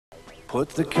Put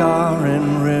the car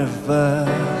in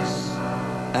reverse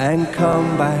and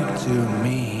come back to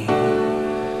me.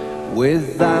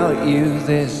 Without you,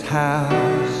 this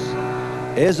house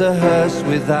is a hearse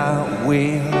without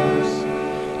wheels.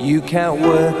 You can't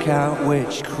work out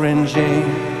which cringing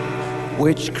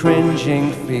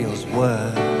feels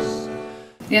worse.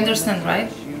 You understand,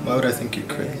 right? Why would I think you're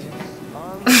crazy?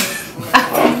 I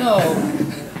don't know.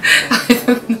 I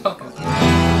don't know.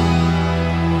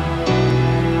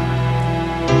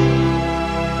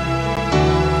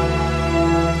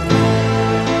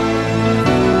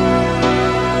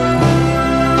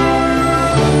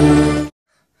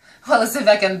 Well, as if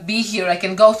I can be here, I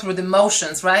can go through the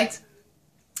motions, right?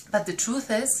 But the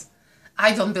truth is,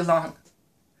 I don't belong.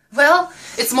 Well,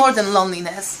 it's more than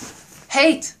loneliness.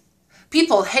 Hate.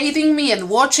 People hating me and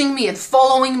watching me and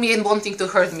following me and wanting to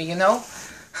hurt me, you know?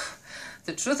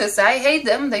 The truth is, I hate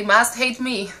them, they must hate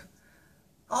me.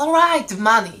 Alright, the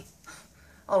money.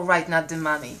 Alright, not the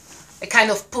money. I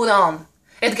kind of put on.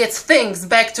 It gets things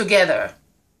back together.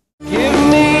 Give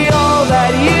me all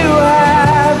that you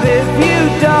have. If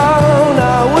you don't,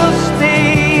 I will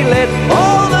steal it.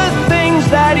 All the things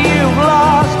that you've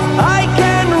lost, I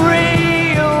can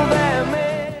reel them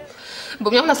in.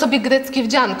 Bo miał na sobie greckie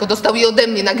wdzianko, dostał je ode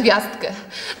mnie na gwiazdkę.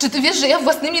 Czy ty wiesz, że ja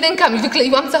własnymi rękami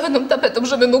wykleiłam całą tapetą,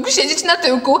 żeby mógł siedzieć na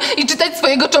tyłku i czytać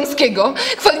swojego Chomskiego?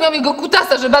 Chwaliłam jego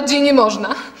kutasa, że bardziej nie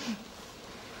można.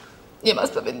 Nie ma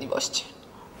sprawiedliwości.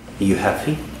 Are you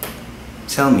happy?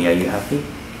 Tell me, are you happy?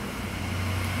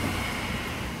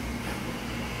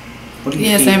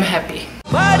 Yes, I'm happy.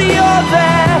 But you're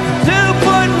there to